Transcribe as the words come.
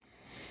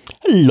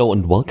Hello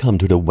and welcome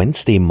to the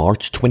Wednesday,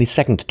 March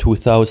 22nd,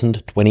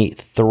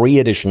 2023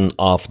 edition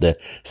of the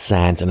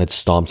SANS and its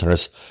Storm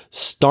Center's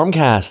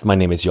StormCast. My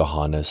name is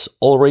Johannes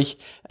Ulrich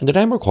and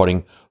today I'm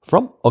recording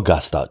from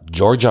Augusta,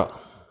 Georgia.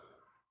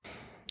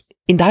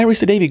 In Diaries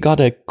today we got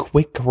a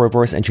quick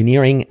reverse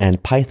engineering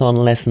and Python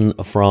lesson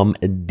from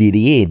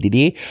Didier.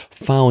 Didier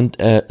found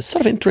a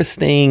sort of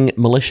interesting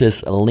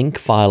malicious link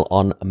file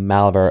on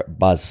Malware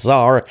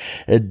Bazaar.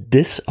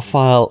 This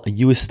file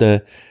used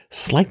a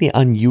slightly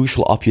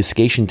unusual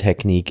obfuscation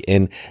technique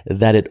in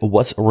that it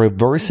was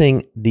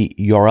reversing the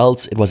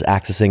URLs it was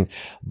accessing,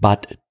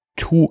 but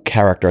 2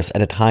 characters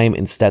at a time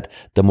instead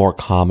the more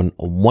common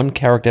 1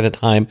 character at a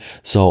time.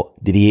 So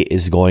Didier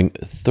is going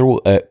through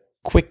a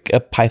quick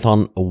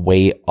Python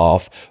way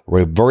of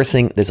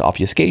reversing this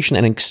obfuscation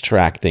and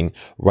extracting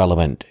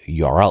relevant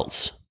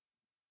URLs.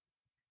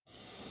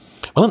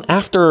 Well, and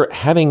after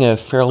having a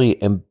fairly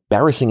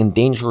embarrassing and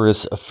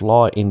dangerous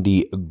flaw in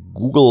the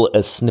Google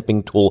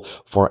snipping tool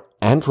for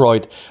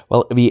Android,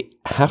 well, we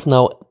have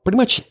now pretty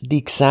much the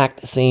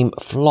exact same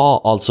flaw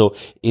also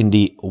in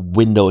the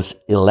Windows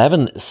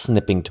 11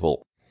 snipping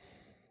tool.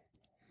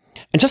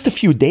 And just a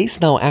few days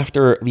now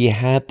after we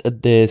had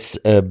this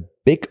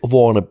big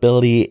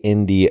vulnerability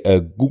in the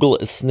Google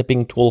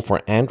snipping tool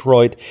for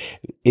Android,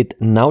 it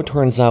now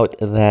turns out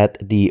that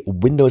the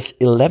Windows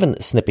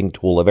 11 snipping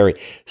tool, a very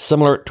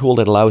similar tool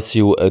that allows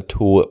you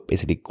to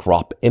basically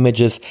crop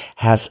images,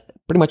 has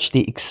pretty much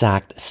the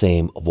exact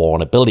same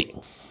vulnerability.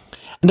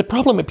 And the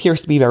problem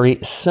appears to be very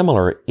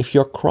similar. If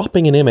you're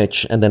cropping an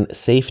image and then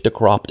save the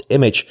cropped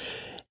image,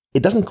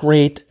 it doesn't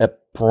create a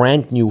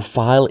brand new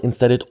file.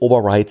 Instead, it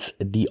overwrites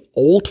the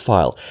old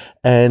file.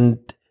 And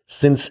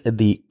since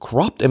the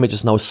cropped image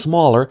is now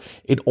smaller,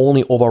 it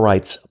only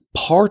overwrites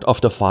part of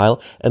the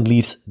file and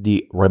leaves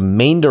the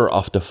remainder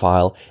of the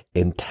file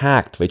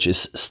intact, which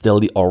is still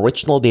the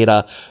original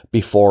data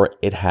before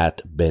it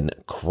had been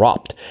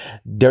cropped.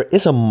 There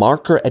is a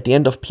marker at the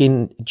end of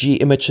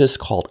PNG images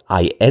called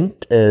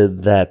INT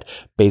that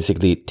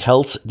basically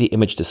tells the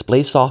image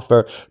display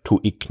software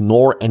to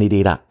ignore any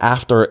data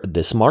after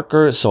this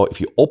marker. So if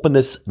you open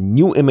this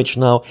new image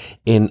now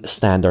in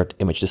standard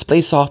image display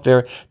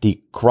software,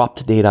 the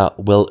cropped data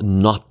will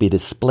not be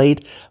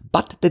displayed,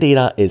 but the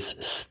data is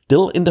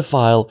still in the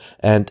file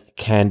and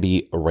can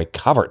be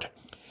recovered.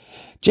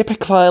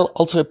 JPEG file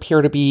also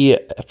appear to be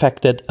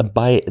affected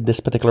by this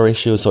particular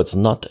issue, so it's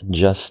not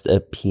just a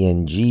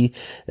PNG.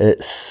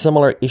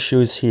 Similar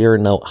issues here.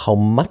 Now, how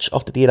much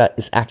of the data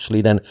is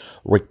actually then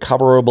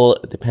recoverable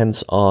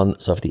depends on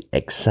sort of the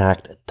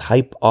exact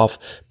type of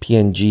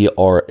PNG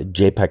or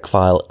JPEG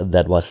file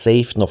that was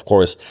saved. And of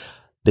course,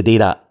 the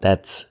data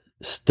that's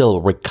still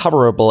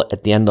recoverable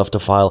at the end of the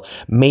file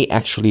may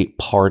actually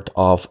part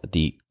of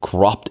the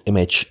cropped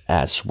image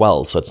as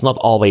well. So it's not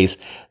always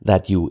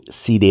that you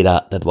see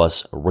data that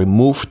was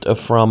removed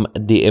from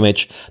the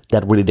image.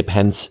 That really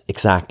depends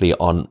exactly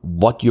on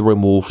what you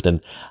removed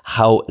and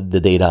how the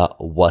data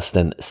was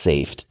then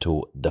saved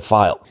to the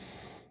file.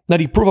 Now,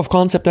 the proof of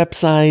concept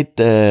website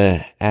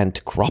and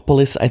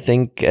Acropolis, I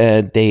think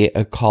they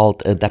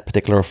called that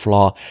particular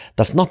flaw,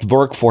 does not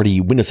work for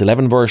the Windows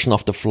 11 version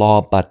of the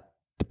flaw, but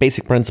the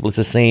basic principle is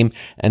the same,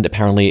 and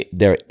apparently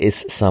there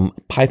is some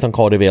Python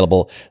code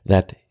available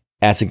that,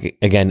 as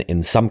again,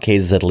 in some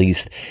cases at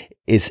least,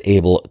 is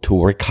able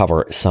to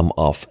recover some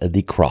of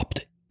the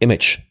cropped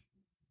image.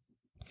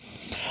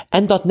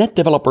 And .NET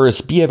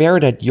developers, be aware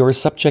that you're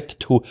subject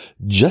to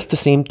just the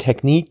same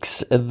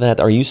techniques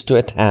that are used to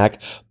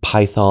attack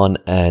Python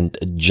and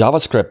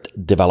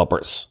JavaScript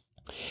developers.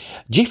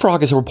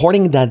 JFrog is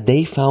reporting that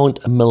they found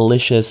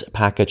malicious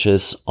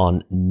packages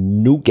on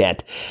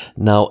NuGet.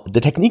 Now,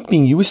 the technique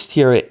being used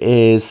here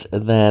is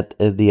that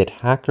the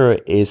attacker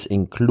is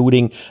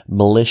including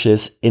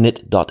malicious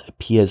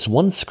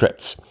init.ps1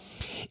 scripts.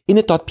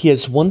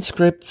 Init.ps1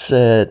 scripts,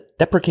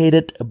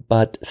 deprecated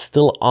but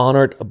still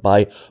honored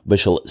by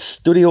Visual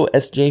Studio,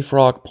 as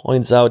JFrog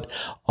points out,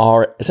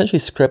 are essentially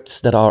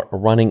scripts that are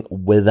running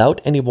without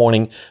any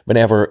warning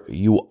whenever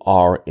you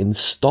are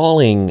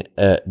installing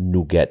a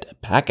NuGet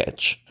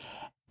package.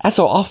 As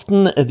so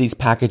often, these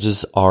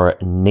packages are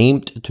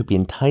named to be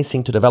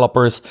enticing to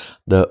developers.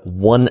 The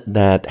one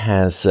that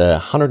has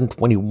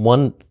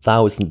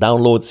 121,000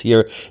 downloads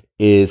here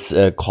is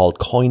called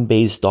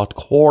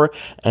Coinbase.core,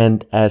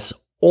 and as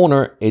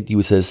owner, it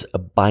uses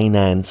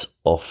Binance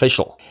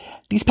Official.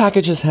 These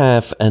packages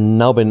have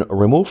now been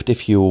removed.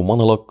 If you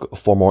want to look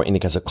for more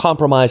indicators of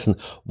compromise and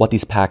what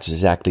these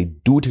packages actually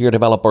do to your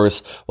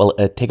developers, well,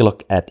 take a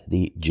look at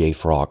the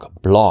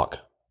JFrog blog.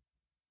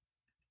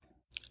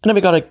 And then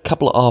we got a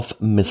couple of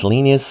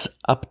miscellaneous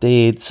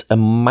updates.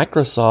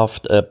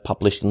 Microsoft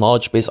published a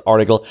knowledge base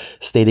article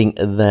stating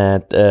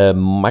that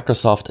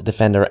Microsoft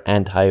Defender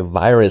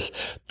antivirus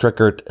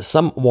triggered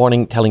some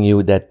warning telling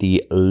you that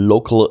the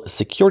local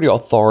security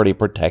authority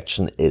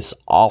protection is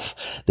off.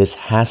 This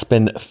has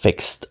been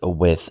fixed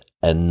with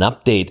an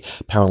update.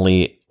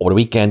 Apparently, over the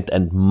weekend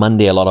and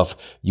Monday, a lot of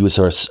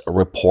users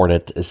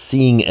reported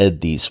seeing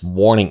these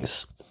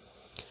warnings.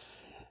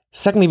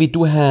 Secondly, we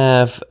do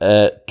have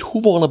two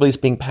vulnerabilities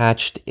being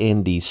patched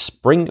in the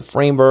Spring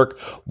framework.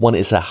 One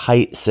is a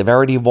high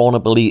severity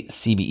vulnerability,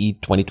 CVE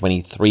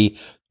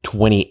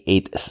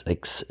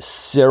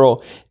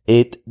 2023-2860.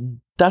 It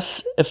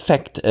does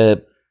affect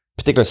a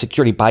particular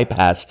security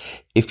bypass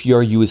if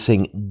you're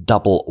using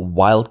double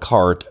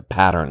wildcard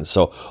patterns.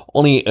 So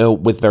only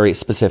with very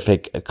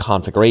specific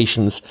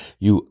configurations,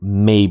 you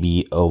may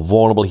be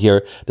vulnerable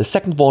here. The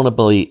second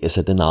vulnerability is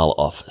a denial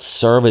of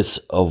service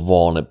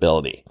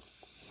vulnerability.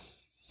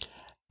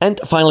 And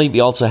finally,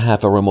 we also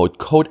have a remote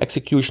code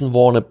execution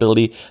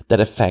vulnerability that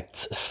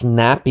affects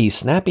Snappy.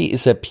 Snappy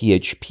is a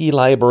PHP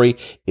library,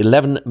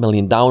 11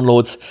 million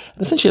downloads,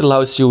 and essentially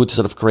allows you to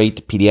sort of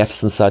create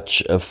PDFs and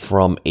such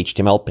from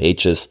HTML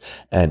pages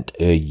and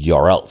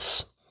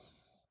URLs.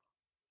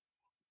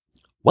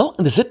 Well,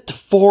 and that's it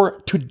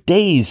for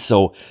today.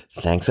 So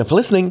thanks for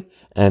listening,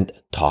 and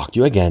talk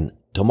to you again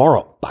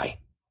tomorrow. Bye.